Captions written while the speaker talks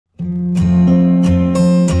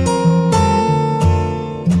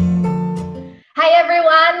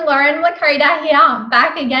Frida here,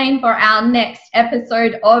 back again for our next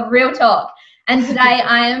episode of Real Talk. And today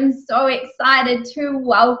I am so excited to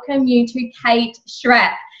welcome you to Kate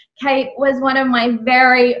Schrepp. Kate was one of my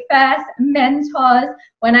very first mentors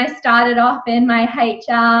when I started off in my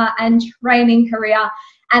HR and training career.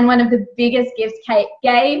 And one of the biggest gifts Kate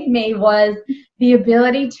gave me was the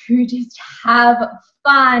ability to just have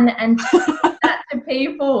fun and that to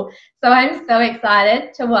people. So I'm so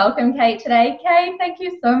excited to welcome Kate today. Kate, thank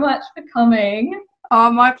you so much for coming. Oh,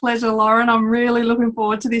 my pleasure, Lauren. I'm really looking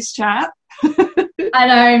forward to this chat. I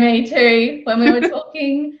know, me too. When we were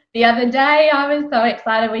talking the other day, I was so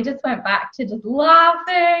excited. We just went back to just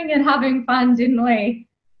laughing and having fun, didn't we?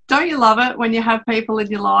 Don't you love it when you have people in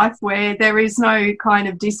your life where there is no kind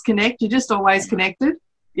of disconnect? You're just always connected.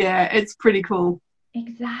 Yeah, it's pretty cool.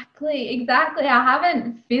 Exactly. I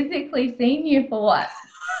haven't physically seen you for what,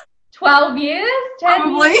 12 years? 10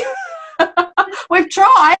 Probably. years? We've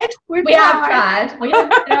tried. We have tried. We have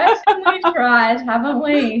certainly tried, haven't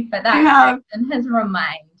we? But that connection has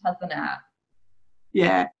remained, hasn't it?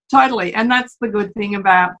 Yeah, totally. And that's the good thing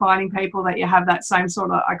about finding people that you have that same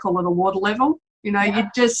sort of, I call it a water level. You know, you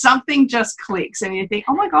just, something just clicks and you think,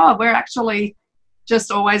 oh my God, we're actually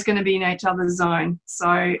just always going to be in each other's zone. So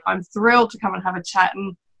I'm thrilled to come and have a chat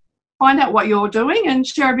and find out what you're doing and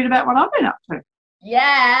share a bit about what I've been up to.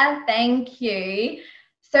 Yeah, thank you.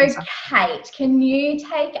 So Kate, can you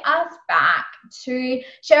take us back to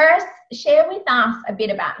share with us a bit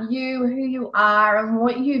about you, who you are and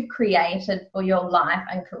what you've created for your life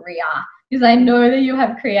and career? Because I know that you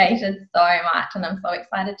have created so much and I'm so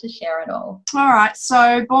excited to share it all. All right.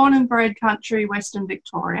 So born and bred country, Western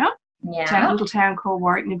Victoria. Yeah. A little town called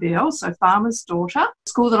Warwick-Nebeil, so farmer's daughter.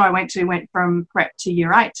 School that I went to went from prep to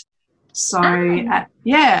year 8. So,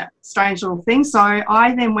 strange little thing. So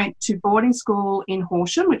I then went to boarding school in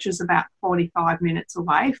Horsham, which is about 40 minutes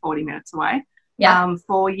away,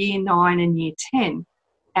 for year 9 and year 10.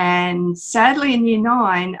 And sadly in year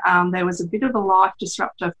 9, there was a bit of a life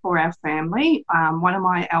disruptor for our family. One of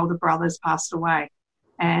my elder brothers passed away.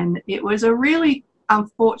 And it was a really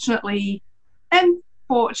unfortunately,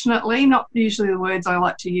 not usually the words I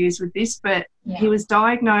like to use with this, but he was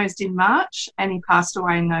diagnosed in March and he passed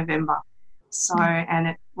away in November. So, and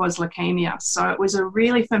it was leukemia. So it was for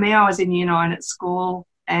me, I was in year 9 at school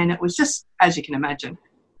and it was just, as you can imagine,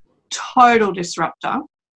 total disruptor.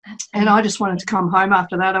 And I just wanted to come home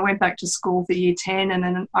after that. I went back to school for year 10 and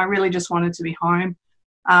then I really just wanted to be home.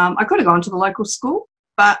 I could have gone to the local school,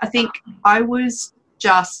 but I think I was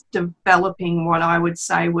just developing what I would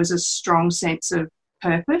say was a strong sense of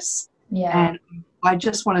purpose. And I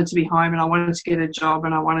just wanted to be home and I wanted to get a job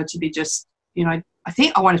and I wanted to be just, you know, I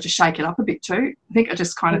think I wanted to shake it up a bit too. I think I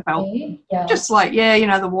just kind of felt just like,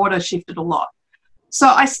 the water shifted a lot. So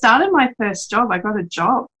I started my first job. I got a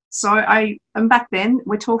job. So and back then,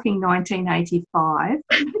 we're talking 1985.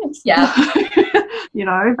 You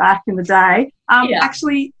know, back in the day.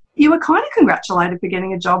 Actually, you were kind of congratulated for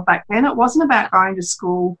getting a job back then. It wasn't about going to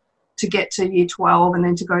school to get to year 12 and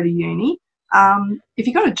then to go to uni. If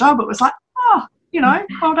you got a job, it was like,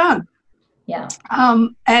 well done. Yeah.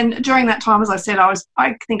 And during that time, as I said,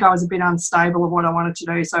 I think I was a bit unstable of what I wanted to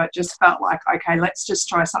do. So it just felt like, okay, let's just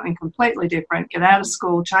try something completely different, get out of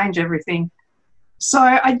school, change everything. So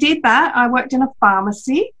I did that. I worked in a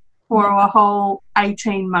pharmacy for a whole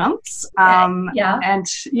 18 months. And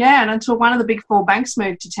until one of the big 4 banks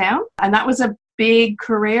moved to town. And that was a big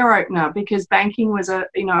career opener because banking was a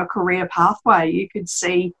career pathway. You could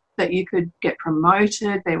see that you could get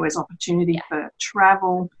promoted. There was opportunity for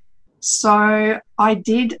travel. So I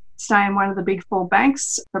did stay in one of the big 4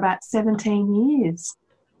 banks for about 17 years.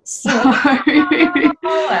 So, So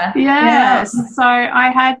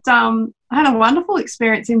I had a wonderful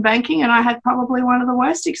experience in banking and I had probably one of the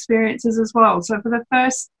worst experiences as well. So for the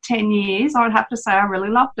first 10 years, I would have to say I really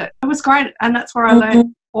loved it. It was great. And that's where I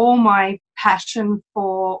learned all my passion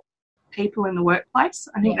for people in the workplace.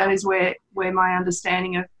 I think that is where my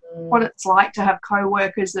understanding of what it's like to have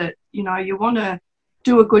co-workers that, you know, you want to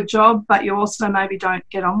do a good job, but you also maybe don't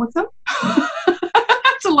get on with them.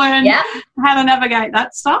 To learn how to navigate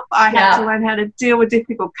that stuff. I had to learn how to deal with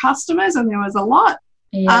difficult customers, and there was a lot.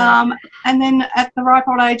 And then at the ripe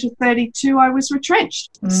old age of 32, I was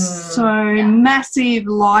retrenched. Massive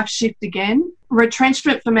life shift again.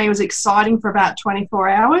 Retrenchment for me was exciting for about 24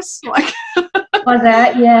 hours. Like, was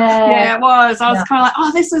it? Yeah, it was. I was kind of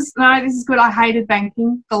like, this is good. I hated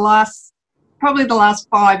banking. Probably the last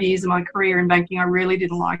 5 years of my career in banking, I really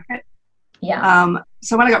didn't like it.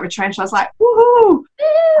 So when I got retrenched, I was like, woohoo!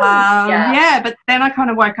 But then I kind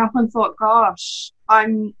of woke up and thought, gosh,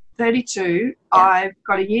 I'm 32. I've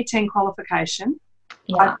got a year 10 qualification.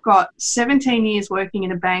 Yeah. I've got 17 years working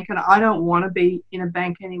in a bank and I don't want to be in a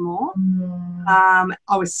bank anymore.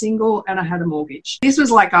 I was single and I had a mortgage. This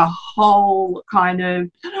was like a whole kind of,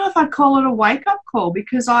 I don't know if I'd call it a wake-up call,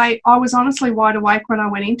 because I was honestly wide awake when I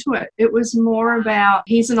went into it. It was more about,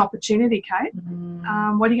 here's an opportunity, Kate.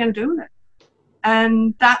 What are you going to do with it?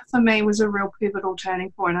 And that for me was a real pivotal turning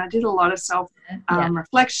point. I did a lot of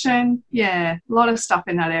self-reflection. A lot of stuff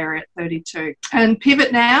in that area at 32. And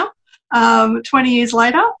pivot now. 20 years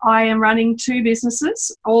later, I am running 2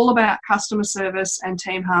 businesses, all about customer service and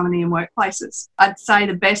team harmony in workplaces. I'd say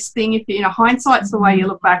the best thing, if hindsight's the way you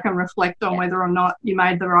look back and reflect on whether or not you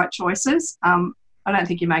made the right choices. I don't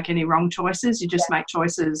think you make any wrong choices. You just make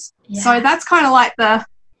choices. Yeah. So that's kind of like the...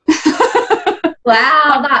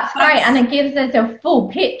 Wow, that's great. And it gives us a full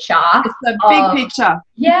picture. It's a big picture.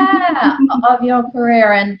 Yeah, of your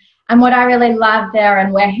career. And what I really love there,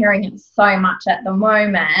 and we're hearing it so much at the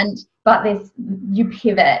moment, but you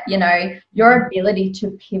pivot, your ability to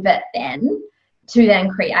pivot to then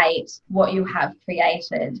create what you have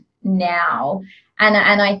created now. And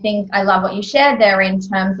I think I love what you shared there in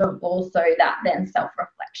terms of also that then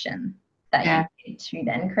self-reflection that you need to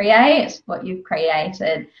then create what you've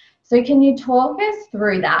created. So can you talk us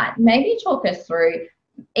through that? Maybe talk us through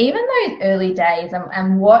even those early days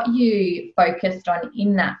and what you focused on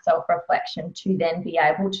in that self-reflection to then be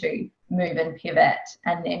able to move and pivot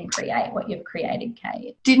and then create what you've created,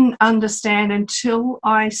 Kate. Didn't understand until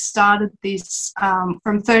I started this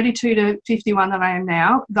from 32 to 51 that I am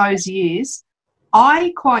now, those years.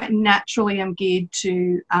 I quite naturally am geared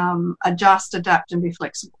to adjust, adapt and be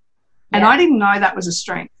flexible. Yeah. And I didn't know that was a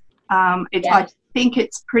strength. I think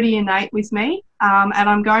it's pretty innate with me, and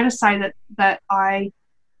I'm going to say that I'm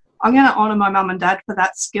going to honour my mum and dad for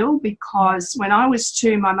that skill, because when I was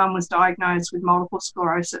 2, my mum was diagnosed with multiple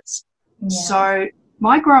sclerosis. Yeah. So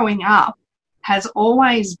my growing up has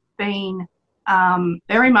always been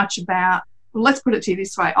very much about, well, let's put it to you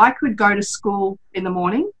this way, I could go to school in the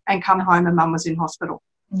morning and come home and mum was in hospital.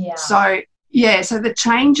 Yeah. So the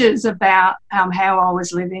changes about how I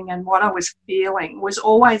was living and what I was feeling was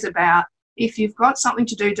always about, if you've got something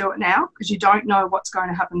to do, do it now, because you don't know what's going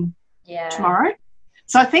to happen tomorrow.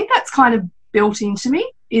 So I think that's kind of built into me,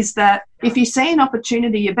 is that if you see an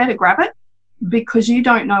opportunity, you better grab it, because you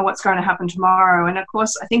don't know what's going to happen tomorrow. And, of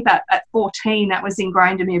course, I think that at 14, that was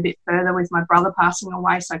ingrained in me a bit further with my brother passing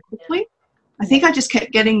away so quickly. I think I just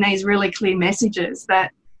kept getting these really clear messages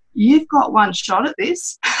that you've got one shot at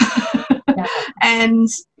this. And,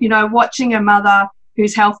 watching a mother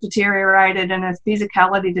whose health deteriorated and her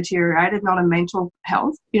physicality deteriorated, not a mental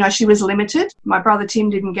health. She was limited. My brother Tim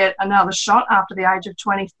didn't get another shot after the age of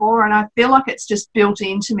 24, and I feel like it's just built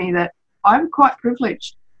into me that I'm quite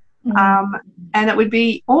privileged. And it would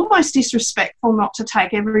be almost disrespectful not to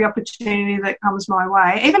take every opportunity that comes my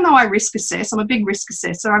way, even though I risk assess. I'm a big risk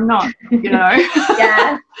assessor. I'm not, I'm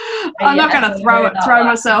not going to throw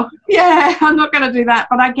myself. Yeah, I'm not going to do that.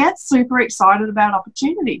 But I get super excited about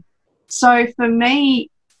opportunity. So for me,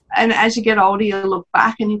 and as you get older, you look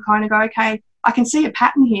back and you kind of go, okay, I can see a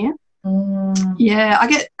pattern here. Yeah, I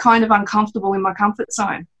get kind of uncomfortable in my comfort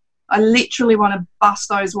zone. I literally want to bust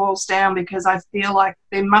those walls down, because I feel like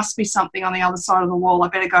there must be something on the other side of the wall. I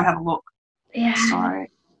better go have a look. Yeah. So,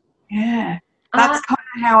 that's kind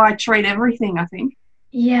of how I treat everything, I think.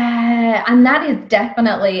 Yeah, and that is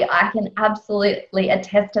definitely, I can absolutely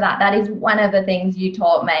attest to that. That is one of the things you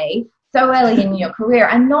taught me so early in your career,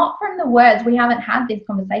 and not from the words. We haven't had this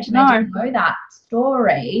conversation. No. I didn't know that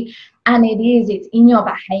story, and it's in your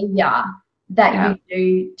behaviour that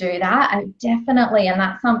you do that. Definitely, and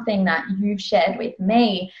that's something that you've shared with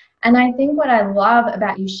me. And I think what I love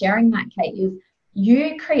about you sharing that, Kate, is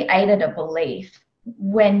you created a belief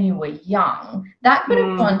when you were young. That could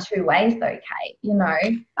have gone 2 ways though,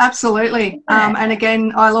 Kate, Absolutely. And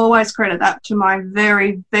again, I'll always credit that to my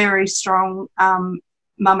very, very strong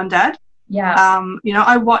mum and dad. Yeah.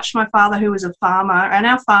 I watched my father, who was a farmer, and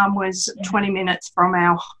our farm was 20 minutes from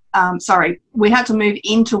our we had to move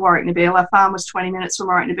into Warwick-Nabil. Our farm was 20 minutes from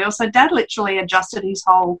Warwick-Nabil. So Dad literally adjusted his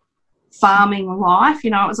whole farming life.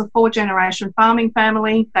 It was a 4-generation farming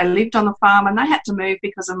family. They lived on the farm and they had to move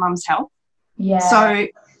because of Mum's health. Yeah. So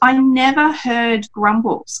I never heard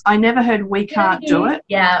grumbles. I never heard we can't do it.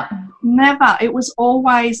 Yeah. Never. It was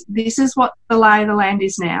always, this is what the lay of the land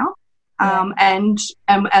is now. And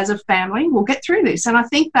as a family, we'll get through this. And I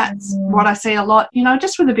think that's what I see a lot,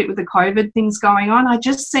 just with the COVID things going on. I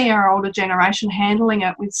just see our older generation handling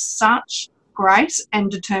it with such grace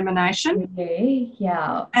and determination.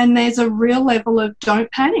 Yeah. And there's a real level of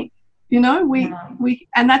don't panic.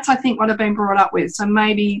 and that's, I think, what I've been brought up with. So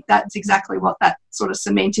maybe that's exactly what that sort of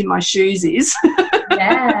cement in my shoes is.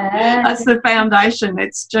 Yeah. That's the foundation.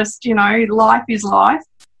 It's just, life is life.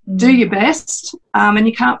 Do your best, and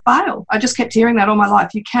you can't fail. I just kept hearing that all my life.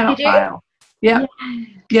 You cannot fail. Yeah.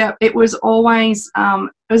 It was always,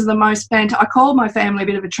 it was the most fantastic. I called my family a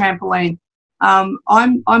bit of a trampoline.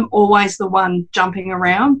 I'm always the one jumping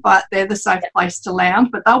around, but they're the safe place to lounge.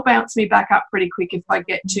 But they'll bounce me back up pretty quick if I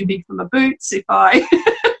get too big for my boots. If I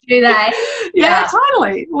do they? Yeah,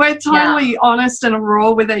 totally. We're totally honest and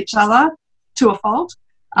raw with each other to a fault.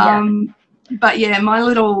 But yeah, my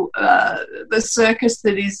little the circus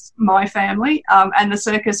that is my family and the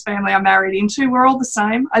circus family I married into, we're all the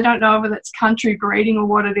same. I don't know whether it's country breeding or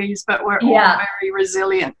what it is, but we're all very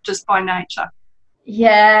resilient just by nature.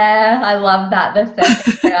 Yeah, I love that, the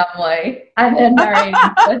circus family. I've been married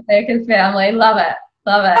into the circus family. Love it.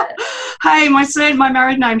 Hey, my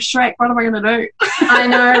married name's Shrek. What am I going to do? I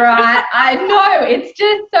know, right? I know. It's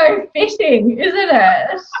just so fitting, isn't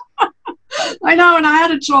it? I know, and I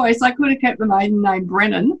had a choice. I could have kept the maiden name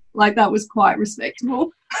Brennan. Like, that was quite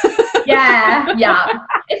respectable. Yeah.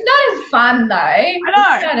 It's not as fun, though. I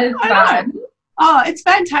know. It's not as fun. Oh, it's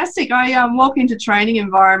fantastic. I walk into training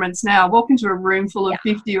environments now, walk into a room full of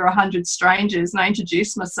 50 or 100 strangers, and I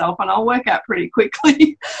introduce myself, and I'll work out pretty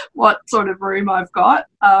quickly what sort of room I've got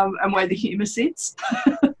and where the humour sits.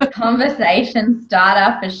 Conversation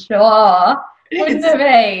starter for sure. Wouldn't it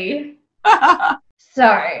be?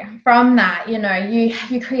 So from that,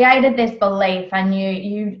 you created this belief, and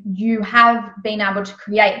you have been able to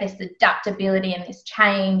create this adaptability and this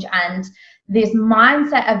change and this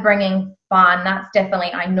mindset of bringing fun. That's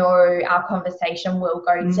definitely, I know our conversation will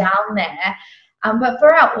go down there. But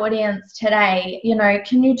for our audience today,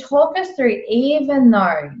 can you talk us through, even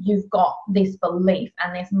though you've got this belief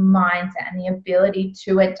and this mindset and the ability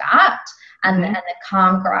to adapt and the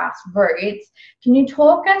calm grassroots, can you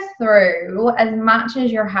talk us through, as much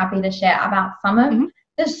as you're happy to share, about some of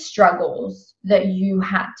the struggles that you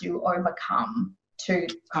had to overcome to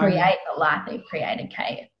create the life that you've created,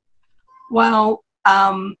 Kate? Well,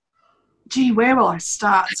 gee, where will I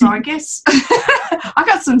start? So I guess I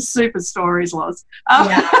got some super stories, Loz.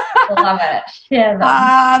 I love it.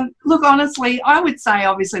 Yeah. Look, honestly, I would say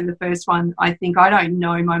obviously the first one, I think I don't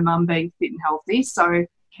know my mum being fit and healthy. So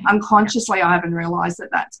unconsciously I haven't realised that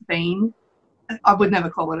that's been, I would never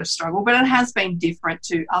call it a struggle, but it has been different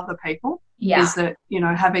to other people. Yeah. Is that,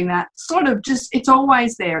 having that sort of just, it's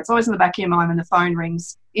always there. It's always in the back of your mind when the phone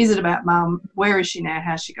rings. Is it about mum? Where is she now?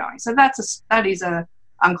 How's she going? So that is a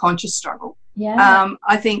unconscious struggle. Yeah.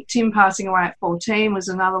 I think Tim passing away at 14 was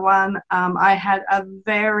another one. I had a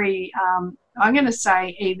very, I'm going to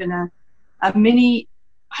say even a mini,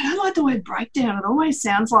 I don't like the word breakdown. It always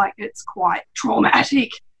sounds like it's quite traumatic.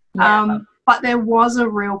 Yeah. But there was a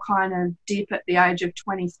real kind of dip at the age of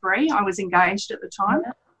 23. I was engaged at the time.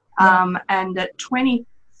 Yeah. And at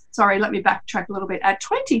let me backtrack a little bit. At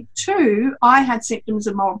 22, I had symptoms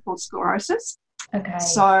of multiple sclerosis. Okay.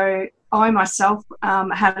 So I myself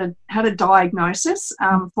had a diagnosis.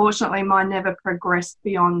 Fortunately, mine never progressed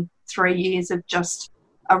beyond 3 years of just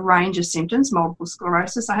a range of symptoms, multiple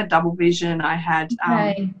sclerosis. I had double vision. I had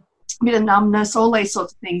a bit of numbness, all these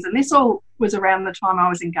sorts of things. And this all was around the time I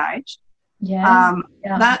was engaged. Yeah.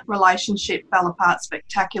 That relationship fell apart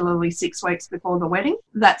spectacularly 6 weeks before the wedding.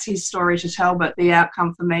 That's his story to tell, but the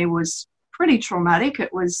outcome for me was pretty traumatic.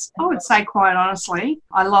 It was, I would say quite honestly,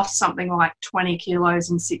 I lost something like 20 kilos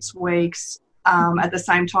in 6 weeks. At the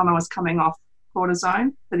same time I was coming off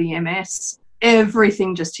cortisone for the MS.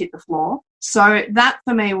 Everything just hit the floor. So that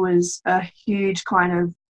for me was a huge kind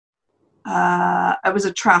of, it was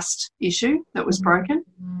a trust issue that was broken.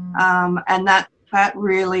 And that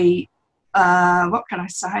really, what can I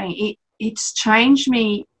say? It's changed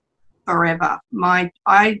me forever.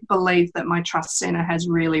 I believe that my trust centre has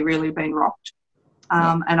really, really been rocked.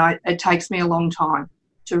 And it takes me a long time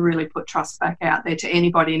to really put trust back out there to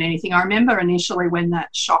anybody and anything. I remember initially when that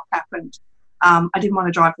shock happened, I didn't want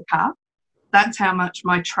to drive the car. That's how much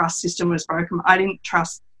my trust system was broken. I didn't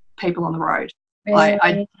trust people on the road.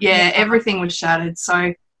 Really? Everything was shattered.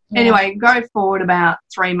 So anyway, go forward about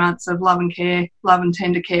 3 months of love and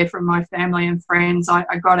tender care from my family and friends. I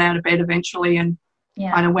got out of bed eventually and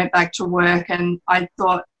I went back to work, and I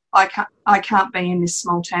thought, I can't be in this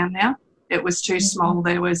small town now. It was too small.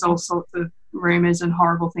 There was all sorts of rumours and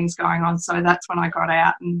horrible things going on. So that's when I got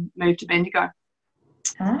out and moved to Bendigo.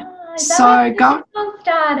 Started.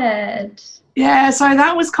 Yeah, so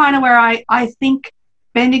that was kind of where I think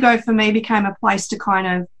Bendigo for me became a place to kind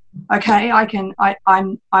of, okay,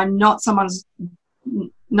 I'm not someone's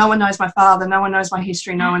no one knows my father, no one knows my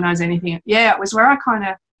history, no one knows anything. Yeah, it was where I kind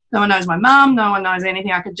of, no one knows my mum, no one knows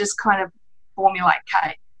anything. I could just kind of formulate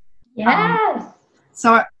Kate. Yes.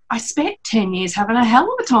 So I spent 10 years having a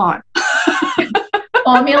hell of a time.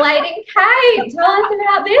 Formulating Kate. Tell us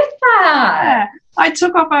about this part. Yeah. I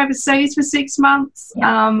took off overseas for 6 months.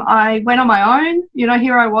 Yeah. I went on my own. You know,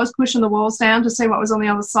 here I was pushing the walls down to see what was on the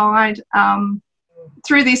other side.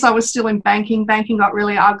 Through this, I was still in banking. Banking got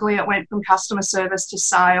really ugly. It went from customer service to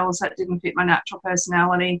sales. That didn't fit my natural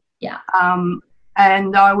personality. Yeah.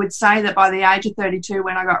 And I would say that by the age of 32,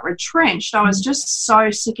 when I got retrenched, I was just so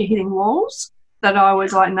sick of hitting walls that I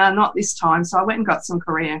was like, no, not this time. So I went and got some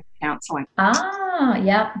career counselling. Ah,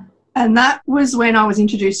 yep. And that was when I was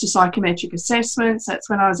introduced to psychometric assessments. That's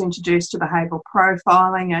when I was introduced to behavioural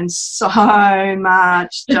profiling and so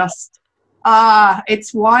much just,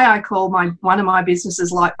 it's why I call one of my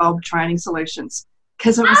businesses Light Bulb Training Solutions,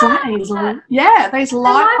 because it was like these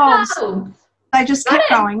light bulbs, they just kept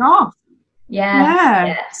going off.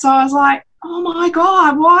 Yeah. So I was like, oh, my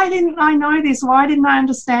God, why didn't I know this? Why didn't I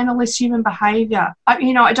understand all this human behaviour?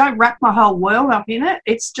 I don't wrap my whole world up in it.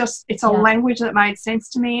 It's a language that made sense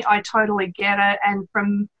to me. I totally get it. And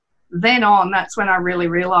from then on, that's when I really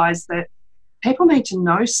realised that people need to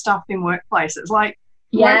know stuff in workplaces. Like,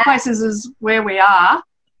 workplaces is where we are.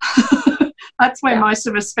 That's where most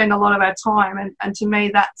of us spend a lot of our time. And to me,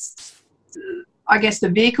 that's, I guess, the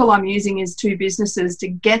vehicle I'm using is 2 businesses to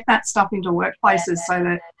get that stuff into workplaces so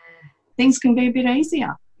that things can be a bit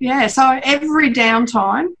easier. Yeah, so every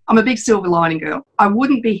downtime, I'm a big silver lining girl. I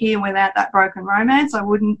wouldn't be here without that broken romance. I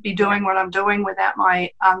wouldn't be doing what I'm doing without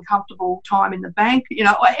my uncomfortable time in the bank. You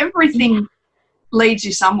know, everything leads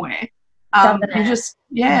you somewhere. Downtimes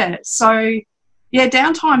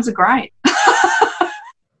are great.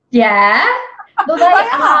 Yeah. Well,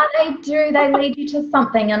 they lead you to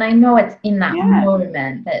something, and I know it's in that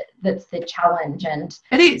moment that's the challenge. And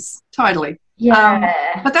it is, totally.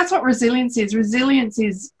 Yeah. But that's what resilience is. Resilience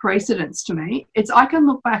is precedence to me. I can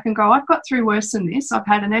look back and go, I've got through worse than this. I've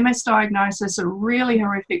had an MS diagnosis, a really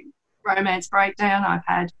horrific romance breakdown. I've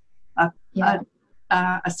had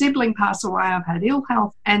a sibling pass away. I've had ill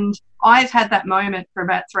health. And I've had that moment for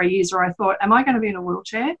about 3 years where I thought, am I going to be in a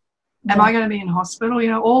wheelchair? Am I going to be in hospital? You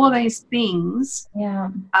know, all of these things. Yeah.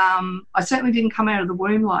 I certainly didn't come out of the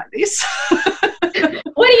womb like this.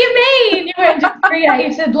 What do you mean? You weren't just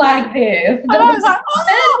created like this? And I was like,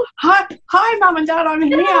 hi, Mum and Dad, I'm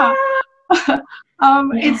here.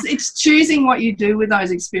 It's choosing what you do with those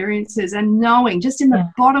experiences and knowing just in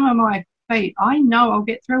the bottom of my feet, I know I'll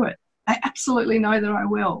get through it. I absolutely know that I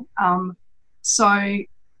will. So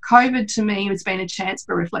COVID to me has been a chance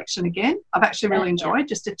for reflection again. I've actually really enjoyed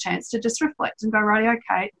just a chance to just reflect and go, right,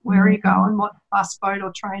 okay, where are you going? What bus, boat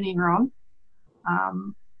or train you're on?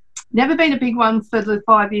 Never been a big one for the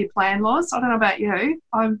 5-year plan, Loz. I don't know about you.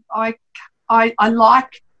 I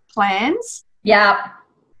like plans. Yeah.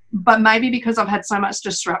 But maybe because I've had so much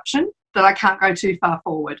disruption that I can't go too far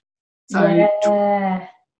forward. So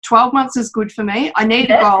 12 months is good for me. I need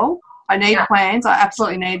a goal. I need plans. I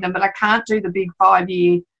absolutely need them, but I can't do the big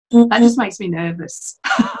 5-year. That just makes me nervous.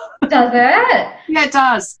 Does it? Yeah, it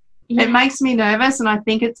does. Yeah. It makes me nervous, and I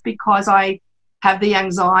think it's because I have the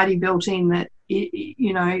anxiety built in that,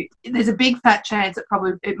 you know, there's a big fat chance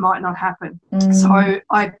it might not happen. So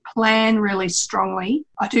I plan really strongly.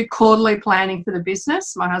 I do quarterly planning for the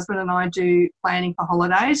business. My husband and I do planning for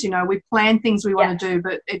holidays. You know, we plan things we want to do,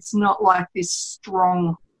 but it's not like this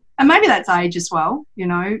strong. And maybe that's age as well, you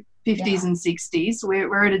know, 50s and 60s.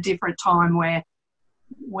 We're at a different time where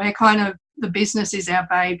we're kind of, the business is our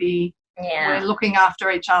baby. Yeah. We're looking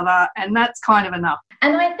after each other, and that's kind of enough.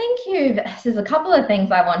 And I think there's a couple of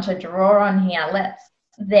things I want to draw on here.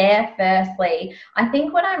 Firstly, I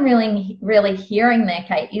think what I'm really, really hearing there,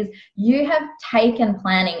 Kate, is you have taken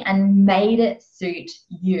planning and made it suit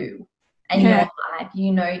you and your life.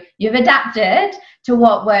 You know, you've adapted to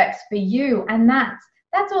what works for you, and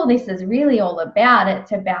that's all this is really all about.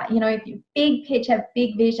 It's about, you know, if you big picture,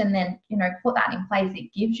 big vision, then, you know, put that in place.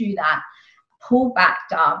 It gives you that pull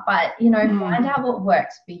factor, but, you know, find out what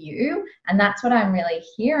works for you. And that's what I'm really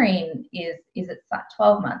hearing is it's that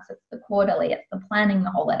 12 months, it's the quarterly, it's the planning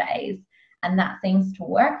the holidays, and that seems to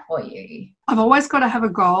work for you. I've always got to have a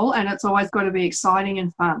goal, and it's always got to be exciting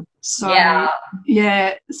and fun. So,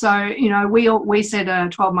 so, you know, we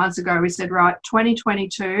said 12 months ago, we said, right,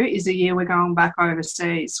 2022 is the year we're going back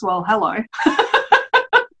overseas. Well, hello.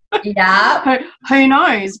 Who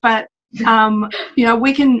knows? But, you know,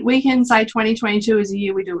 we can say 2022 is the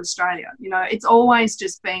year we do Australia. You know, it's always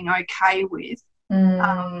just being okay with.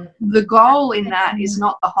 The goal in that is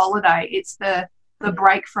not the holiday, it's the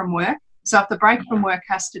break from work. So if the break from work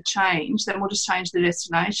has to change, then we'll just change the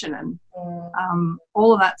destination, and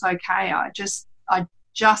all of that's okay. I just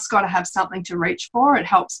got to have something to reach for. It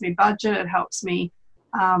helps me budget. It helps me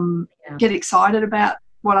get excited about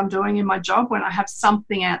what I'm doing in my job when I have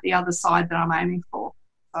something out the other side that I'm aiming for.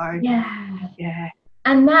 So yeah.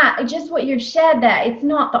 And that, just what you've shared there, it's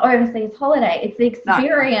not the overseas holiday, it's the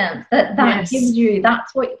experience that gives you.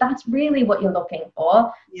 That's really what you're looking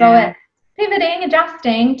for. Yeah. So it's pivoting,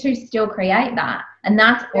 adjusting to still create that. And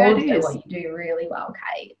that's also what you do really well,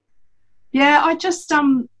 Kate. Yeah, I just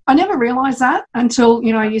I never realised that until,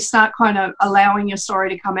 you start kind of allowing your story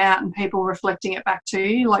to come out and people reflecting it back to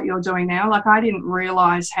you like you're doing now. Like, I didn't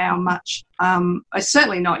realise how much, it's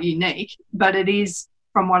certainly not unique, but it is,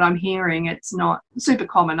 from what I'm hearing, it's not super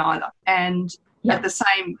common either. And at the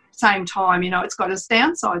same time, it's got its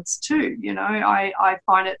downsides too. I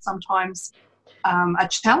find it sometimes a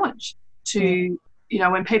challenge to,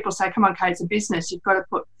 when people say, come on, Kate, it's a business, you've got to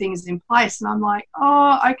put things in place. And I'm like,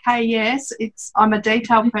 oh, okay, yes, I'm a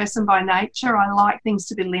detailed person by nature. I like things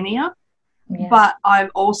to be linear. Yeah. But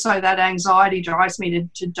I'm also, that anxiety drives me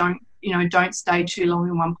to don't stay too long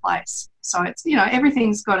in one place. So it's,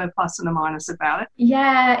 everything's got a plus and a minus about it.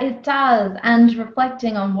 Yeah, it does. And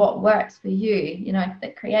reflecting on what works for you,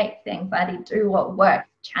 that creates the anxiety, do what works,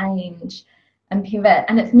 change and pivot.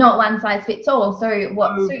 And it's not one size fits all. So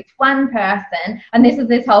what suits one person, and this is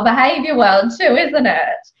this whole behaviour world too, isn't it?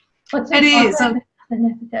 It is. Doesn't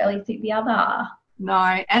necessarily suit the other. No,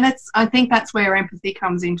 and I think that's where empathy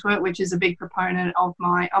comes into it, which is I'm a big proponent of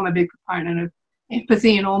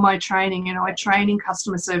empathy in all my training. I train in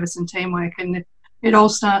customer service and teamwork, and it all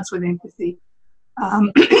starts with empathy.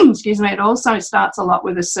 Excuse me. It also starts a lot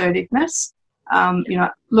with assertiveness,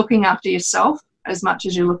 looking after yourself as much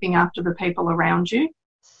as you're looking after the people around you.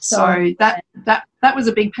 So that was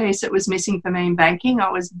a big piece that was missing for me in banking. I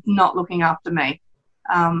was not looking after me.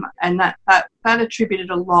 And that attributed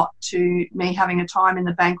a lot to me having a time in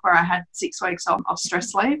the bank where I had 6 weeks of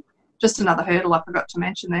stress leave. Just another hurdle I forgot to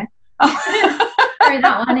mention there. Throw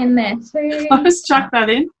that one in there too. I'll just chuck that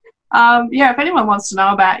in. If anyone wants to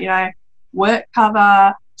know about, work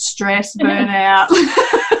cover, stress, burnout,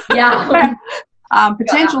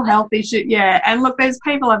 potential health issues, and look, there's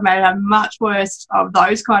people I've met have much worse of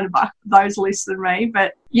those those lists than me,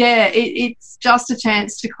 but it's just a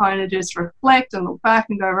chance to kind of just reflect and look back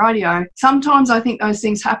and go, rightio. Sometimes I think those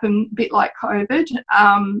things happen a bit like COVID,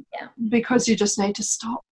 because you just need to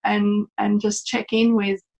stop and just check in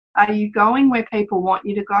with, are you going where people want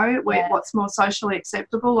you to go, what's more socially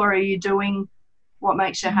acceptable, or are you doing what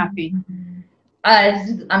makes you happy?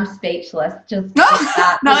 I'm speechless. Just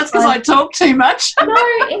that. No, that's because I talk too much. No,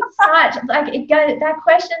 it's such that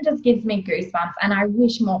question just gives me goosebumps, and I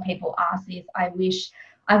wish more people ask this. I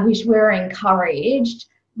wish we were encouraged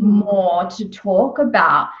more to talk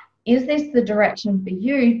about, is this the direction for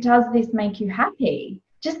you? Does this make you happy?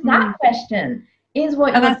 Just that question. Is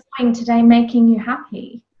what you're doing today making you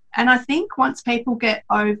happy? And I think once people get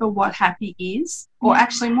over what happy is, or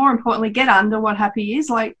actually more importantly, get under what happy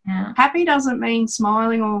is, happy doesn't mean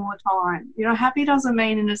smiling all the time. Happy doesn't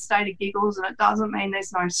mean in a state of giggles, and it doesn't mean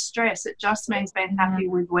there's no stress. It just means being happy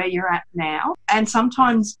with where you're at now. And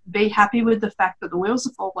sometimes be happy with the fact that the wheels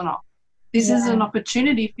are falling off. This is an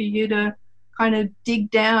opportunity for you to kind of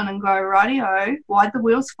dig down and go, rightio, why'd the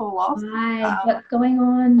wheels fall off? Right, what's going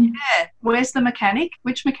on? Yeah, where's the mechanic?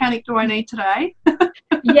 Which mechanic do I need today?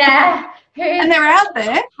 Yeah. And they're out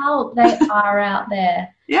there. Help, they are out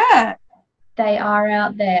there. Yeah. They are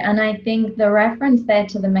out there. And I think the reference there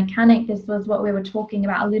to the mechanic, this was what we were talking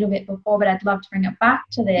about a little bit before, but I'd love to bring it back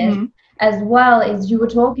to this as well, is you were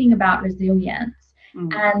talking about resilience.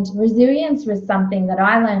 And resilience was something that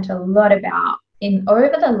I learned a lot about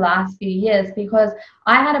over the last few years, because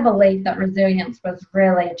I had a belief that resilience was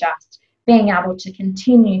really just being able to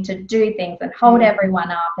continue to do things and hold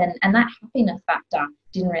everyone up, and that happiness factor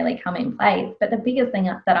didn't really come in place. But the biggest thing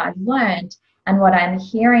that I've learned, and what I'm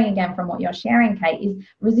hearing again from what you're sharing, Kate, is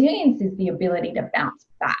resilience is the ability to bounce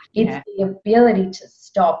back. It's the ability to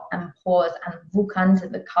stop and pause and look under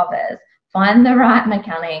the covers, find the right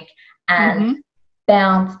mechanic and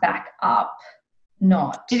bounce back up.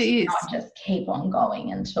 Not just keep on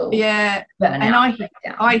going until and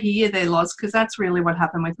I hear there, Loz, because that's really what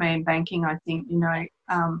happened with me in banking. I think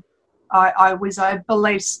I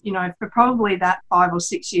believe for probably that 5 or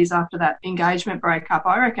 6 years after that engagement breakup,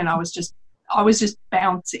 I reckon I was just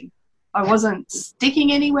bouncing. I wasn't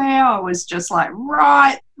sticking anywhere. I was just like,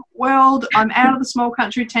 right, world, I'm out of the small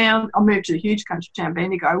country town. I'll move to the huge country town,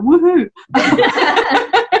 Bendigo, woohoo.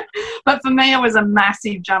 But for me, it was a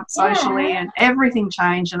massive jump socially, and everything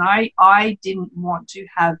changed. And I didn't want to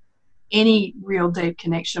have any real deep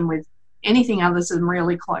connection with anything other than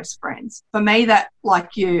really close friends. For me, that,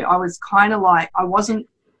 like you, I was kind of like, I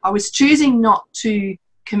was choosing not to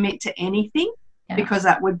commit to anything because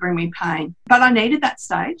that would bring me pain. But I needed that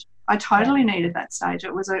stage. I totally needed that stage.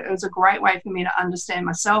 It was a great way for me to understand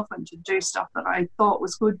myself and to do stuff that I thought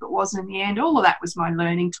was good but wasn't in the end. All of that was my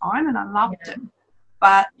learning time, and I loved it.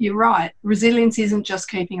 But you're right. Resilience isn't just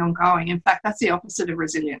keeping on going. In fact, that's the opposite of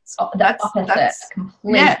resilience. Oh, that's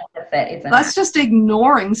completely opposite, isn't it? That's just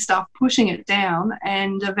ignoring stuff, pushing it down,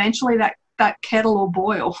 and eventually that kettle will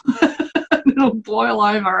boil. It'll boil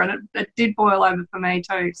over, and it did boil over for me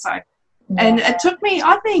too. So, and it took me,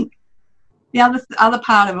 I think, the other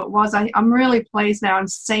part of it was I'm really pleased now. I'm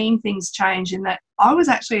seeing things change in that I was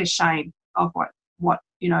actually ashamed of what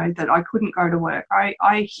that I couldn't go to work.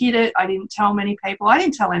 I hid it. I didn't tell many people. I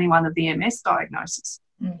didn't tell anyone of the MS diagnosis.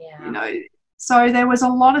 So there was a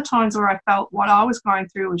lot of times where I felt what I was going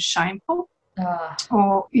through was shameful,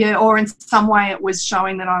 or in some way it was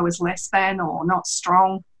showing that I was less than or not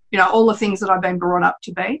strong. All the things that I've been brought up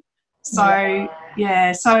to be. So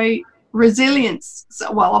so resilience.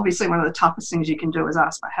 Well, obviously one of the toughest things you can do is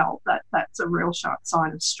ask for help. That's a real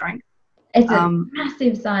sign of strength. It's a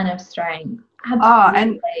massive sign of strength. Absolutely.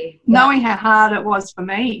 And knowing how hard it was for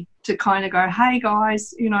me to kind of go, hey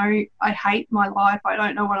guys, I hate my life. I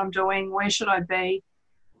don't know what I'm doing. Where should I be?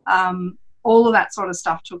 All of that sort of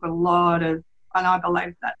stuff took a lot of, and I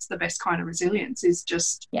believe that's the best kind of resilience, is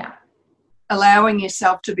just allowing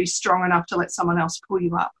yourself to be strong enough to let someone else pull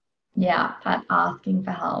you up. Yeah, but asking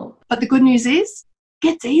for help. But the good news is, it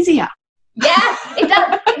gets easier. Yeah, it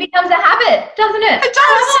does. It becomes a habit, doesn't it? It does.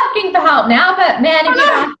 I'm asking for help now, but man, if you'd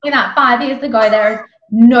asked me that 5 years ago, there is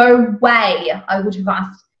no way I would have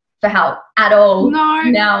asked for help at all. No.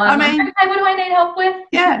 Now I'm like, okay, what do I need help with?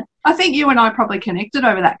 Yeah, I think you and I probably connected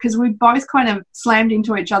over that because we both kind of slammed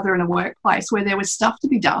into each other in a workplace where there was stuff to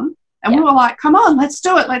be done, and we were like, come on, let's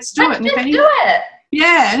do it. Let's do it. Do it.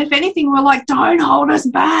 Yeah, and if anything, we're like, don't hold us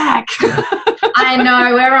back. I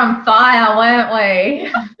know, we're on fire, weren't we?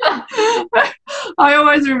 I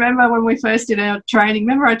always remember when we first did our training.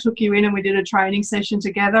 Remember I took you in and we did a training session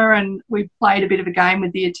together and we played a bit of a game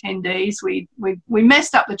with the attendees. We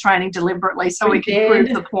messed up the training deliberately so we could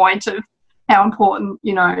prove the point of how important,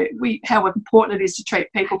 how important it is to treat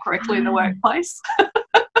people correctly in the workplace.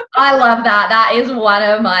 I love that. That is one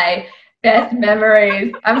of my best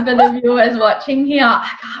memories. And for the viewers watching here,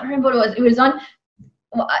 I can't remember what it was. It was on,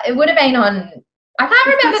 it would have been on, I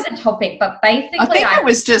can't remember the topic, but basically I think it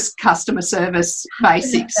was just customer service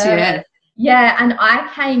basics, Yeah, and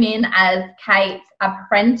I came in as Kate's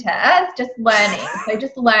apprentice, just learning. So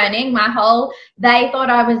just learning they thought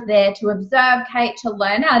I was there to observe Kate, to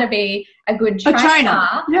learn how to be a good trainer.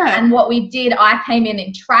 Yeah. And what we did, I came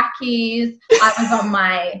in trackies. I was on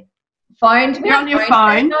my phone. You're on your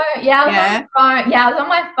phone? No, yeah, I was on my phone. Yeah, I was on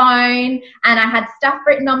my phone and I had stuff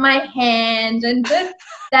written on my hand and just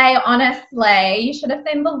honestly, you should have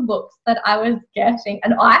seen the looks that I was getting.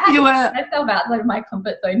 And I had to put myself outside of my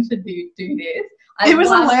comfort zone to do this. It was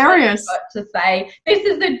hilarious. To say, this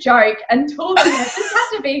is a joke, and talking, I just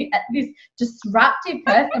had to be this disruptive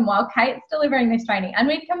person while Kate's delivering this training. And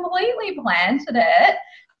we completely planned it.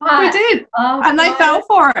 We did. And they fell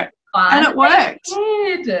for it. And it worked.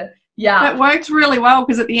 They did. Yeah. It worked really well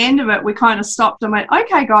because at the end of it, we kind of stopped and went,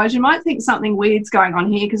 okay, guys, you might think something weird's going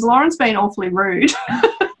on here because Lauren's been awfully rude.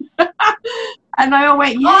 And they all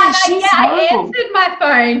went, I answered my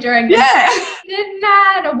phone during this. Yeah. Didn't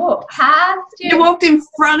I? And I walked past you. You walked in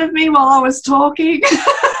front of me while I was talking.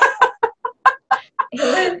 It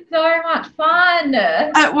was so much fun.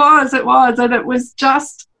 It was. And it was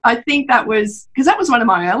just, I think that was, because that was one of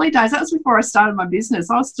my early days. That was before I started my business.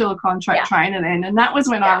 I was still a contract trainer then. And that was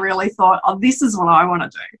when I really thought, this is what I want to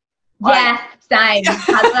do. Same. As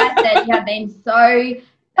I said, you have been so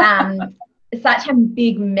such a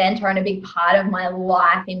big mentor and a big part of my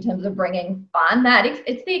life in terms of bringing fun.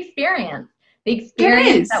 It's the experience. The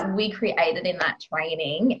experience that we created in that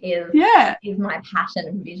training is my passion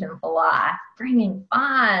and vision for life. Bringing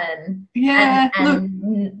fun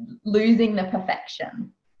and losing the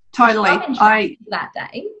perfection. Totally. That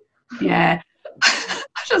day. Yeah. I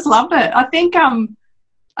just loved it. I think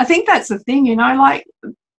that's the thing, like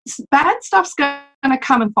bad stuff's going to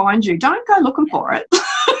come and find you. Don't go looking for it.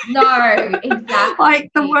 No, exactly. Like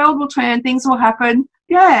the world will turn, things will happen.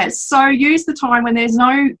 Yeah, so use the time when there's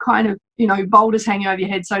no kind of, boulders hanging over your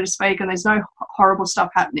head, so to speak, and there's no horrible stuff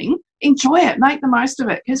happening. Enjoy it. Make the most of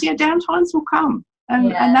it because, down times will come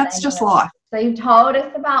and that's just life. So you told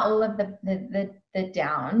us about all of the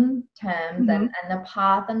down terms and the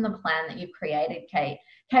path and the plan that you've created, Kate.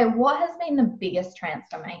 Okay, what has been the biggest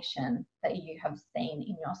transformation that you have seen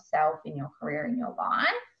in yourself, in your career, in your life?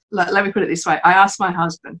 Let me put it this way. I asked my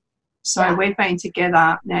husband. So Yeah. we've been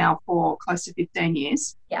together now for close to 15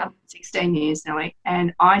 years. Yeah. 16 years nearly.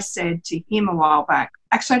 And I said to him a while back,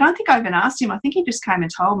 actually, I don't think I even asked him. I think he just came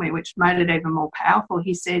and told me, which made it even more powerful.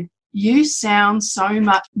 He said, you sound so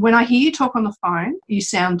much, when I hear you talk on the phone, you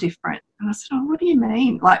sound different. And I said, oh, what do you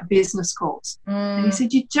mean? Like business calls. And he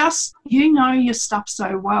said, you know your stuff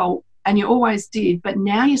so well, and you always did, but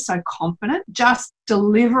now you're so confident, just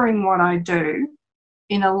delivering what I do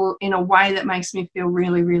in a way that makes me feel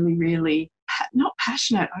really, really, really not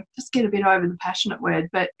passionate. I just get a bit over the passionate word,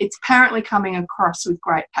 but it's apparently coming across with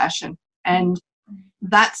great passion. And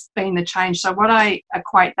that's been the change. So what I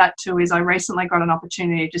equate that to is I recently got an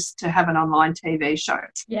opportunity just to have an online TV show.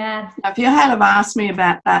 Yes. Now, if you had have asked me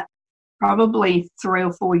about that probably 3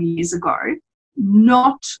 or 4 years ago,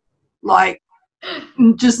 not like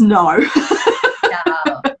just no.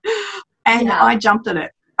 Yeah. And Yeah. I jumped at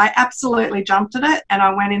it. I absolutely jumped at it, and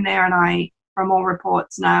I went in there and I, from all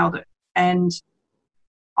reports, nailed it. And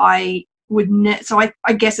I would so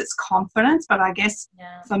I guess it's confidence, but I guess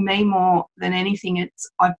for me more than anything, it's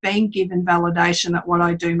I've been given validation that what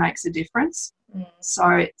I do makes a difference.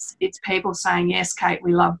 So it's people saying, yes, Kate,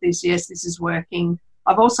 we love this. Yes, this is working.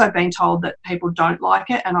 I've also been told that people don't like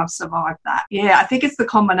it, and I've survived that. Yeah, I think it's the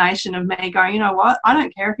combination of me going, you know what, I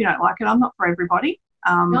don't care if you don't like it. I'm not for everybody.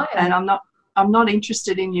 No. And I'm not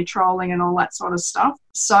interested in your trolling and all that sort of stuff.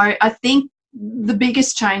 So I think the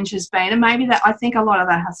biggest change has been, and maybe that I think a lot of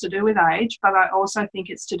that has to do with age, but I also think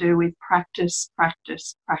it's to do with practice.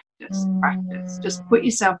 Just put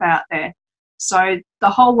yourself out there. So the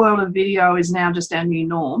whole world of video is now just our new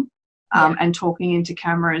norm, and talking into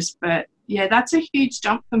cameras. But yeah, that's a huge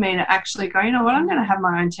jump for me to actually go, you know what, I'm going to have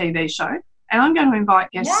my own TV show and I'm going to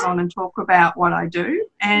invite guests on and talk about what I do.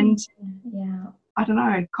 And I don't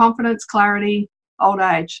know, confidence, clarity, old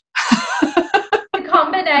age.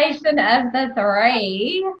 Combination of the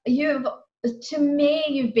three.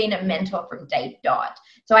 You've been a mentor from day dot.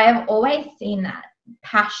 So I have always seen that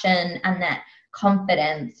passion and that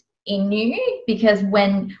confidence in you, because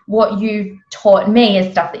when what you've taught me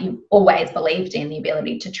is stuff that you've always believed in, the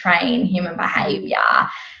ability to train human behavior,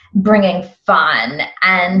 bringing fun.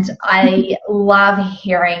 And I love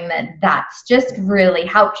hearing that that's just really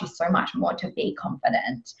helped you so much more to be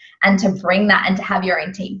confident and to bring that and to have your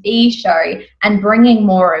own TV show and bringing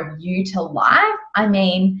more of you to life. I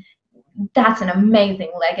mean, that's an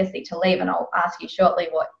amazing legacy to leave, and I'll ask you shortly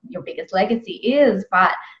what your biggest legacy is,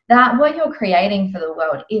 but that what you're creating for the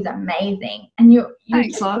world is amazing, and you're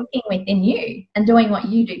looking within you and doing what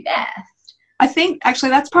you do best. I think actually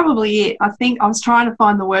that's probably it. I think I was trying to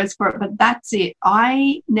find the words for it, but that's it.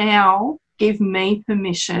 I now give me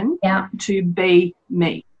permission to be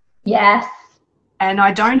me. Yes. And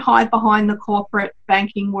I don't hide behind the corporate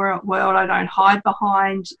banking world. I don't hide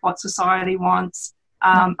behind what society wants.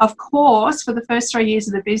 Of course, for the first 3 years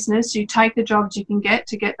of the business, you take the jobs you can get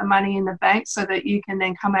to get the money in the bank so that you can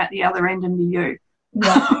then come out the other end and be you.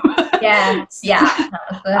 Yeah.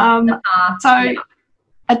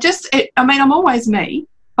 I'm always me,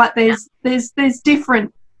 but there's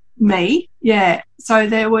different me. Yeah. So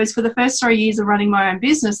there was, for the first 3 years of running my own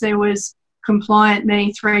business, there was compliant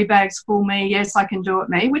me, 3 bags full me, yes, I can do it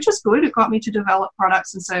me, which was good. It got me to develop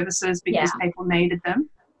products and services because people needed them.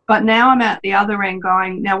 But now I'm at the other end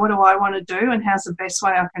going, now what do I want to do and how's the best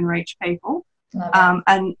way I can reach people?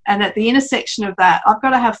 And at the intersection of that, I've got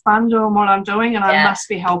to have fun doing what I'm doing, and I must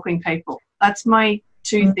be helping people. That's my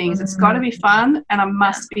 2 things. It's got to be fun, and I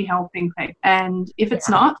must be helping people. And if it's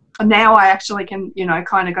not, now I actually can,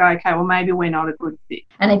 kind of go, okay, well, maybe we're not a good fit.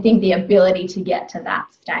 And I think the ability to get to that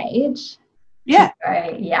stage, is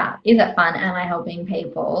it fun? Am I helping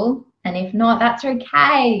people? And if not, that's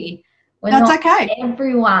okay. That's okay.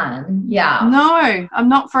 Everyone. Yeah. No, I'm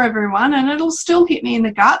not for everyone, and it'll still hit me in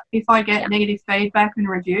the gut if I get negative feedback and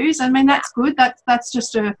reviews. I mean, that's good. That's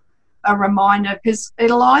just a reminder, because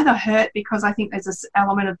it'll either hurt because I think there's this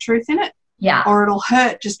element of truth in it, or it'll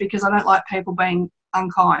hurt just because I don't like people being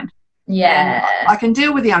unkind. Yeah. And I can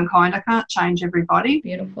deal with the unkind. I can't change everybody.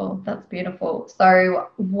 Beautiful. That's beautiful. So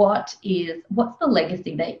what's the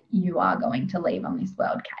legacy that you are going to leave on this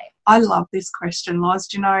world, Kate? I love this question, Loz.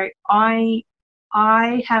 Do you know, I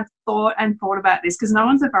have thought about this because no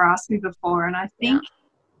one's ever asked me before, and I think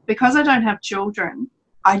because I don't have children,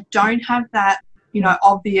 I don't have that,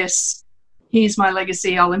 obvious, here's my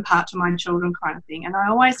legacy, I'll impart to my children kind of thing. And I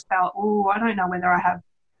always felt, I don't know whether I have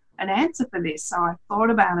an answer for this. So I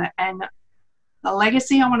thought about it, and the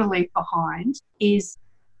legacy I want to leave behind is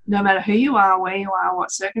no matter who you are, where you are,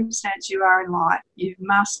 what circumstance you are in life, you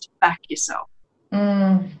must back yourself.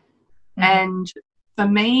 And for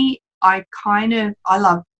me, I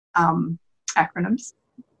love acronyms.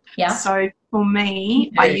 Yeah. So for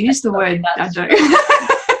me, I use the word, I do.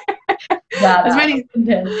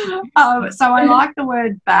 So I like the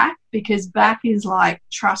word back, because back is like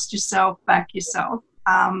trust yourself, back yourself.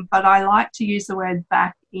 But I like to use the word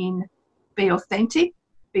back in be authentic,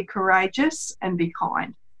 be courageous, and be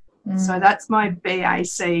kind. So that's my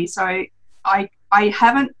BAC. So I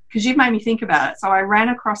haven't, because you've made me think about it. So I ran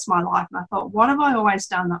across my life and I thought, what have I always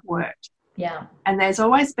done that worked? Yeah. And there's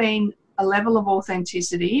always been a level of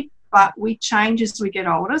authenticity, but we change as we get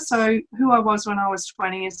older. So who I was when I was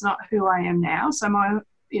 20 is not who I am now. So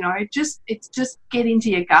it's just get into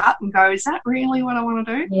your gut and go, is that really what I want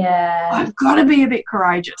to do? Yeah. I've got to be a bit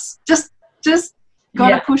courageous. Just got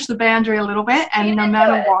to push the boundary a little bit, and no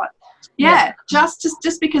matter what. Yeah. Just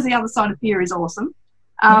because the other side of fear is awesome.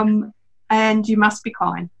 And you must be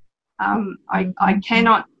kind. I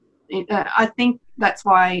cannot, I think that's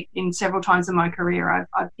why in several times in my career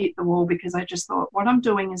I've hit the wall, because I just thought what I'm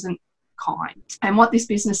doing isn't kind. And what this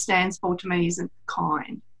business stands for to me isn't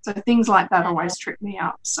kind. So things like that always trip me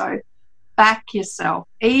up. So back yourself,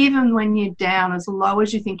 even when you're down as low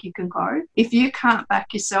as you think you can go. If you can't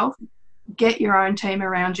back yourself, get your own team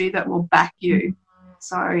around you that will back you.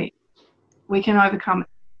 So we can overcome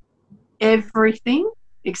everything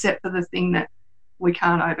except for the thing that we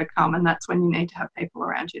can't overcome, and that's when you need to have people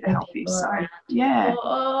around you to help you. So yeah.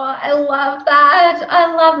 Oh, I love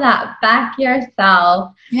that. Back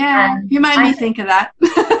yourself. Yeah. You made me think of that.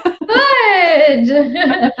 Good.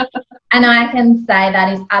 And I can say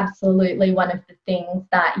that is absolutely one of the things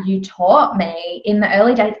that you taught me in the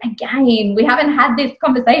early days. Again, we haven't had this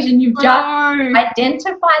conversation. You've just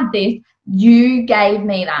identified this. You gave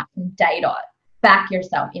me that from day dot. Back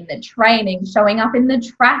yourself in the training, showing up in the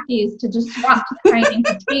trackies to disrupt the training,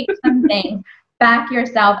 to teach them things. Back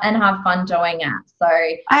yourself and have fun doing it. So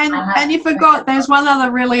and you forgot there's one other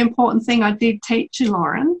really important thing I did teach you,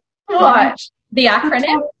 Lauren. What? The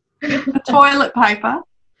acronym? The toilet paper.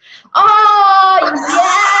 Oh,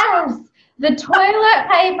 yes. The toilet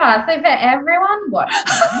paper. So for everyone watching,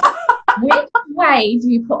 which way do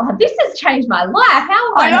you put, this has changed my life.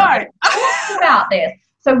 How have I talked about this?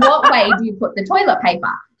 So what way do you put the toilet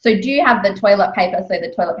paper? So do you have the toilet paper so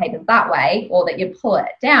the toilet paper's that way, or that you pull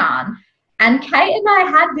it down? And Kate and I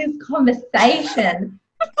had this conversation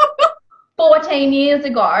 14 years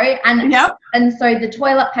ago, and so the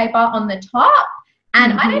toilet paper on the top,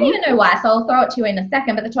 and I don't even know why, so I'll throw it to you in a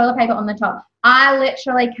second, but the toilet paper on the top, I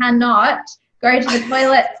literally cannot go to the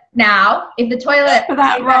toilet now if the toilet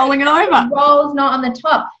without rolling it over. Roll's not on the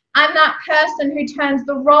top. I'm that person who turns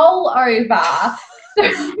the roll over.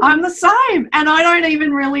 I'm the same, and I don't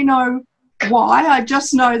even really know why. I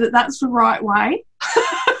just know that that's the right way.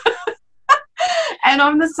 And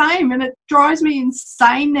I'm the same, and it drives me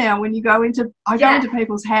insane now when go into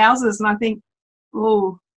people's houses and I think,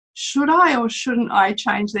 oh, should I or shouldn't I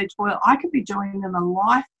change their toilet? I could be doing them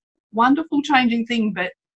a wonderful changing thing,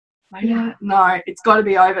 but no, it's got to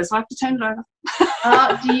be over, so I have to turn it over.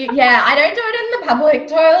 Do you? Yeah, I don't do it in the public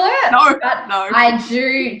toilet. No. I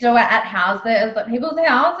do it at houses, like people's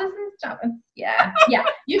houses and stuff. Yeah.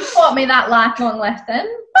 You taught me that lifelong lesson.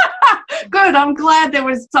 Good. I'm glad there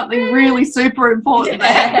was something really super important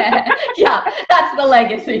there. Yeah, that's the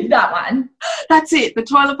legacy, that one. That's it. The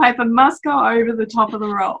toilet paper must go over the top of the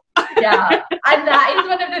roll. Yeah, and that is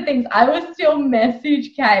one of the things I will still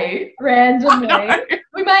message Kate randomly.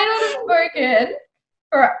 We may not have spoken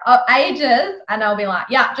for ages, and I'll be like,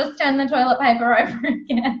 yeah, just turn the toilet paper over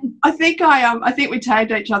again. I think we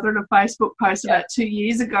tagged each other in a Facebook post about 2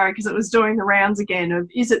 years ago, because it was doing the rounds again of,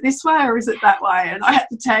 is it this way or is it that way? And I had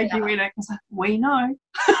to tag you in it because we know.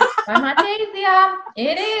 So much easier.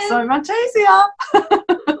 It is. So much easier.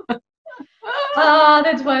 Oh,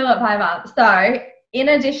 the toilet paper. So in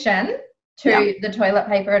addition to the toilet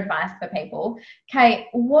paper advice for people, Kate,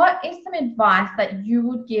 what is some advice that you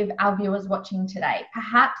would give our viewers watching today?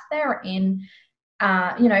 Perhaps they're in,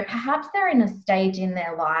 perhaps they're in a stage in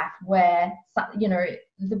their life where,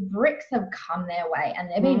 the bricks have come their way and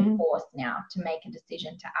they're being forced now to make a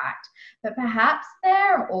decision to act. But perhaps they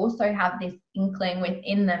also have this inkling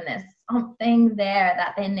within them, there's something there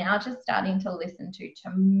that they're now just starting to listen to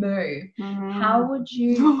move. How would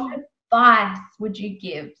you... advice would you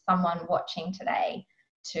give someone watching today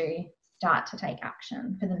to start to take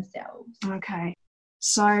action for themselves? Okay.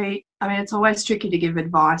 So, it's always tricky to give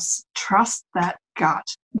advice. Trust that gut.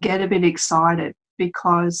 Get a bit excited,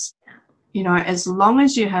 because, as long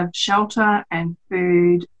as you have shelter and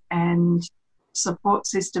food and support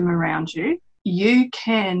system around you, you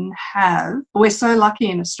can have, we're so lucky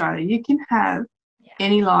in Australia, you can have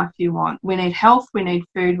any life you want. We need health, we need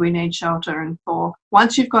food, we need shelter. And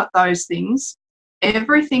once you've got those things,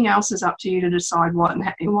 everything else is up to you to decide what and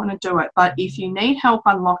how you want to do it. But if you need help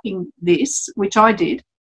unlocking this, which I did,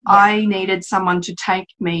 I needed someone to take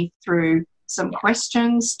me through some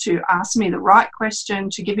questions, to ask me the right question,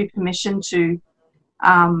 to give me permission to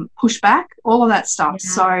push back, all of that stuff. Yeah.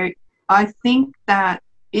 So I think that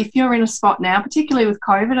if you're in a spot now, particularly with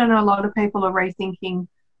COVID, I know a lot of people are rethinking,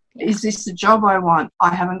 is this the job I want?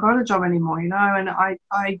 I haven't got a job anymore, you know, and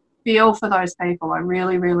I feel for those people. I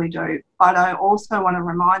really, really do. But I also want to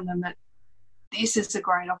remind them that this is a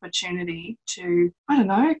great opportunity to, I don't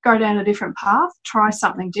know, go down a different path, try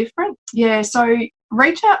something different. Yeah, so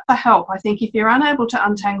reach out for help. I think if you're unable to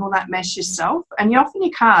untangle that mess yourself, and often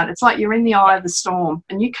you can't, it's like you're in the eye of the storm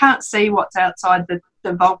and you can't see what's outside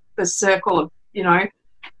the circle of, you know,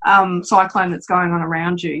 cyclone that's going on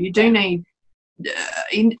around you. You do need,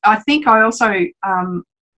 I think I also,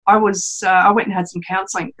 I went and had some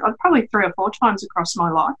counselling probably 3 or 4 times across my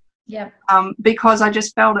life. Yeah. Because I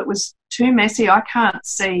just felt it was too messy. I can't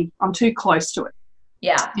see. I'm too close to it.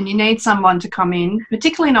 Yeah. And you need someone to come in,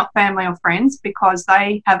 particularly not family or friends, because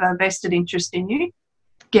they have a vested interest in you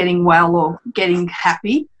getting well or getting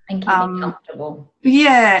happy. And keeping comfortable.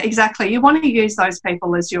 Yeah, exactly. You want to use those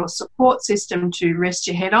people as your support system to rest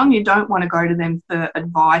your head on. You don't want to go to them for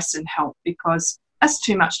advice and help, because that's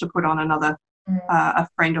too much to put on another a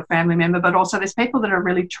friend or family member. But also there's people that are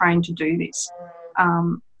really trained to do this.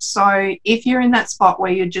 So if you're in that spot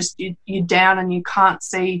where you're down and you can't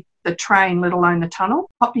see the train, let alone the tunnel,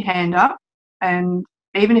 pop your hand up. And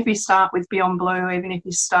even if you start with Beyond Blue, even if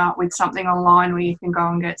you start with something online where you can go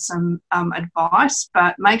and get some advice,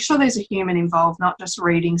 but make sure there's a human involved, not just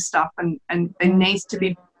reading stuff, and there needs to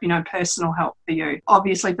be, you know, personal help for you.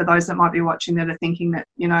 Obviously, for those that might be watching that are thinking that,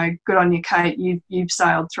 you know, good on you, Kate, you've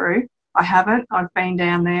sailed through. I haven't. I've been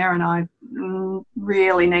down there and I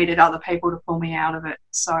really needed other people to pull me out of it.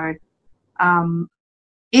 So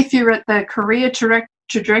if you're at the career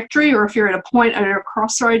trajectory, or if you're at a point at a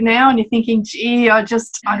crossroad now and you're thinking, gee, I'd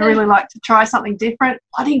really like to try something different,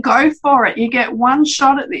 bloody go for it. You get one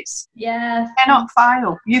shot at this. Yeah. You cannot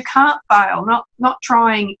fail. You can't fail. Not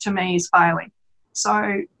trying, to me, is failing.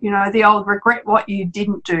 So, you know, the old regret what you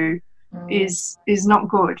didn't do is not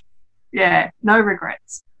good. Yeah, no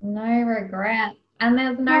regrets. No regret. And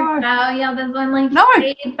there's no failure. There's only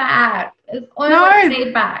feedback. There's only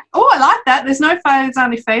feedback. Oh, I like that. There's no failure, there's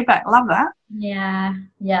only feedback. I love that. Yeah,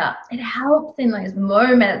 yeah. It helps in those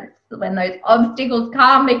moments when those obstacles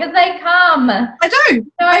come, because they come. I do.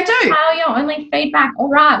 No I do. failure, only feedback. All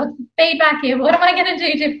right, what's the feedback here? What am I going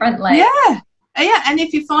to do differently? Yeah. Yeah, and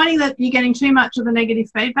if you're finding that you're getting too much of the negative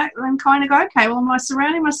feedback, then kind of go, okay, well, am I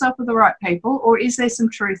surrounding myself with the right people, or is there some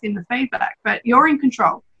truth in the feedback? But you're in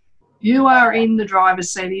control. You are in the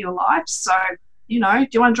driver's seat of your life. So, you know, do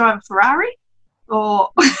you want to drive a Ferrari? Or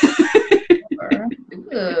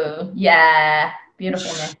yeah, beautiful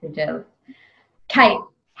messages. Kate,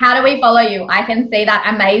 how do we follow you? I can see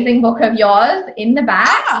that amazing book of yours in the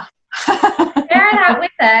back. Share it out with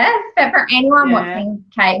us. But for anyone watching,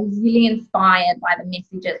 Kate, who's really inspired by the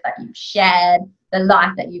messages that you've shared, the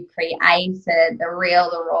life that you've created, the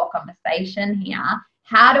raw conversation here,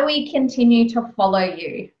 how do we continue to follow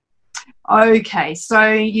you? Okay,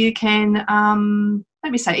 so you can,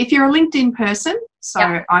 let me say, if you're a LinkedIn person,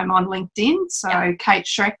 so I'm on LinkedIn, so Kate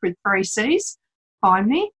Schreck with 3 C's, find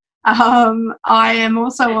me. I am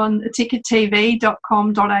also on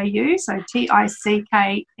tickertv.com.au, so TICKER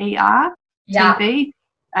TV,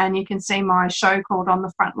 and you can see my show called On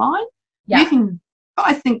the Front Line. You can,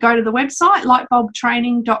 I think, go to the website,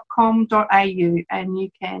 lightbulbtraining.com.au, and you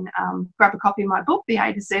can grab a copy of my book, The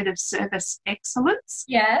A to Z of Service Excellence.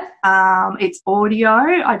 Yes. It's audio.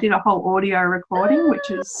 I did a whole audio recording,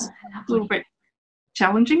 which is a little bit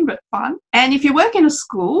challenging but fun. And if you work in a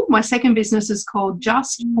school, my second business is called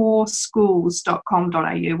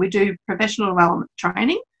justforschools.com.au. We do professional development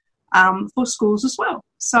training for schools as well.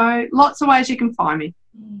 So lots of ways you can find me.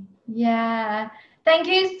 Yeah. Thank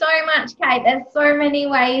you so much, Kate. There's so many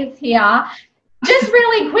ways here. Just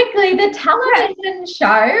really quickly, the television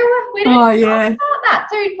show. We didn't talk about that.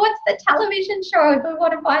 So what's the television show if we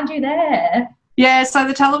want to find you there? Yeah, so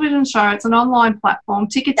the television show, it's an online platform.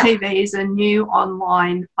 Ticker TV is a new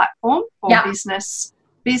online platform for business,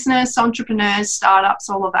 entrepreneurs, startups,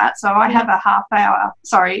 all of that. So I have a half-hour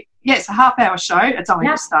show. It's only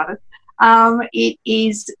just started. It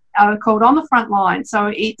is called On the Front Line.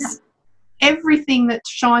 So everything that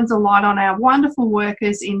shines a light on our wonderful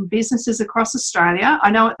workers in businesses across Australia. I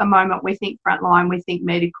know at the moment we think frontline, we think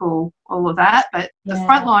medical, all of that, but the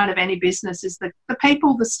front line of any business is the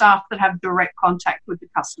people, the staff that have direct contact with the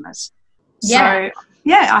customers. Yeah. So,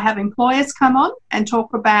 yeah, I have employers come on and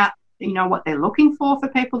talk about, you know, what they're looking for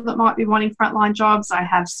people that might be wanting frontline jobs. I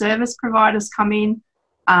have service providers come in,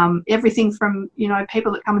 everything from, you know,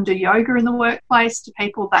 people that come and do yoga in the workplace to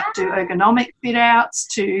people that do ergonomic fit outs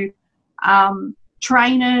to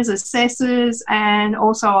trainers, assessors, and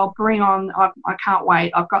also I'll bring on, I can't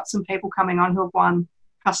wait, I've got some people coming on who have won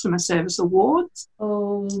customer service awards.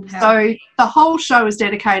 Oh, so the whole show is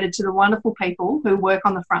dedicated to the wonderful people who work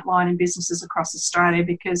on the front line in businesses across Australia,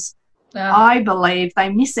 because I believe they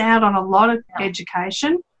miss out on a lot of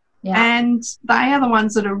education, and they are the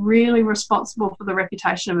ones that are really responsible for the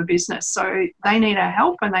reputation of a business. So they need our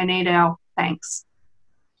help and they need our thanks.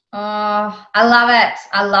 Oh, I love it.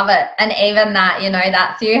 I love it. And even that, you know,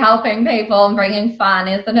 that's you helping people and bringing fun,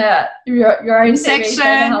 isn't it? Your own section to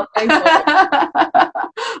help people.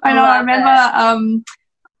 I know.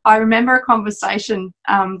 I remember a conversation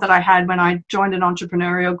that I had when I joined an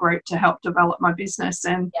entrepreneurial group to help develop my business,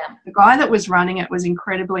 and the guy that was running it was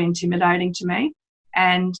incredibly intimidating to me.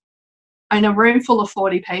 And in a room full of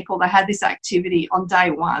 40 people, they had this activity on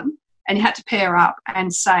day one, and you had to pair up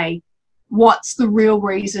and say, what's the real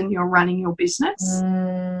reason you're running your business?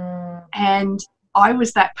 And I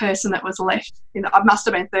was that person that was left, I must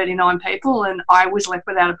have been 39 people, and I was left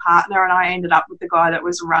without a partner, and I ended up with the guy that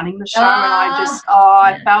was running the show, and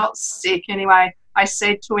I felt sick. Anyway, I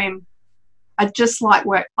said to him, I'd just like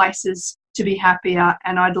workplaces to be happier,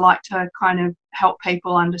 and I'd like to kind of help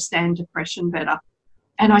people understand depression better.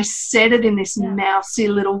 And I said it in this mousy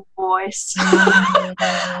little voice.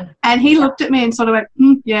 And he looked at me and sort of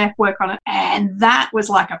went, yeah, work on it. And that was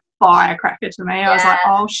like a firecracker to me. I was like,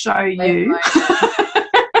 I'll show you.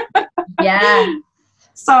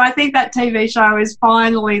 So I think that TV show is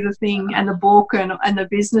finally the thing, and the book and the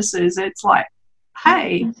businesses. It's like,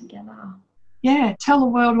 hey, tell the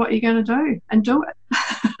world what you're going to do and do it.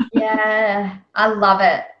 I love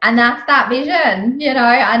it. And that's that vision. You know,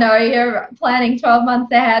 I know you're planning 12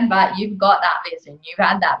 months ahead, but you've got that vision. You've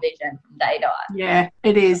had that vision from day dot. Yeah,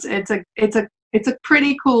 it is. It's a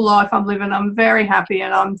pretty cool life I'm living. I'm very happy,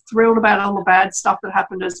 and I'm thrilled about all the bad stuff that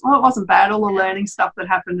happened as well. It wasn't bad, all the learning stuff that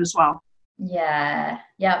happened as well. I'm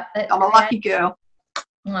a lucky girl.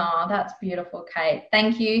 Oh, that's beautiful, Kate.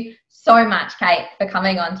 Thank you so much, Kate, for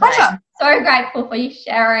coming on today. Pleasure. So grateful for you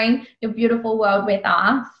sharing your beautiful world with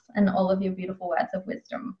us and all of your beautiful words of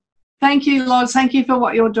wisdom. Thank you, Loz. Thank you for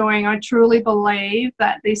what you're doing. I truly believe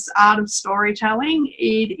that this art of storytelling,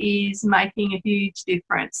 it is making a huge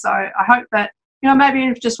difference. So I hope that, you know, maybe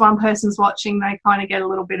if just one person's watching, they kind of get a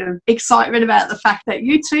little bit of excitement about the fact that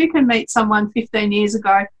you too can meet someone 15 years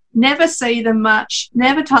ago, never see them much,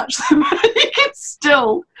 never touch them, but you can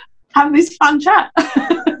still have this fun chat.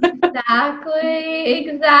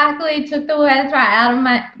 Exactly. Took the words right out of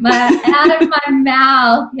my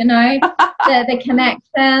mouth. You know, the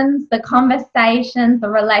connections, the conversations, the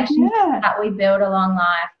relationships that we build along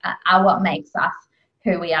life are what makes us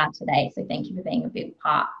who we are today. So thank you for being a big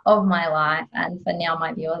part of my life and for now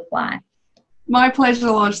my viewers' life. My pleasure,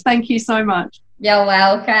 Loz. Thank you so much. You're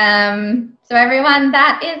welcome. So everyone,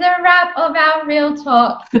 that is a wrap of our Real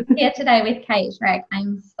Talk here today with Kate Schreck.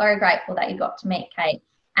 I'm so grateful that you got to meet Kate.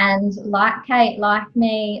 And like Kate, like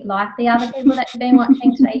me, like the other people that you've been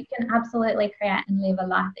watching today, you can absolutely create and live a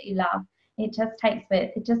life that you love. It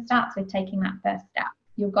just starts with taking that first step.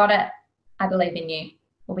 You've got it. I believe in you.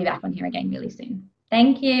 We'll be back on here again really soon.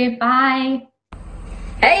 Thank you. Bye.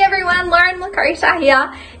 Hey everyone, Lauren Lakota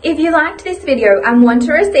here. If you liked this video and want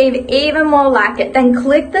to receive even more like it, then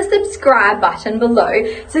click the subscribe button below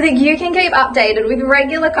so that you can keep updated with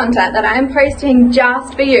regular content that I am posting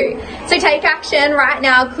just for you. So take action right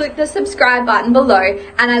now, click the subscribe button below,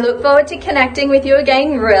 and I look forward to connecting with you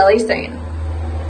again really soon.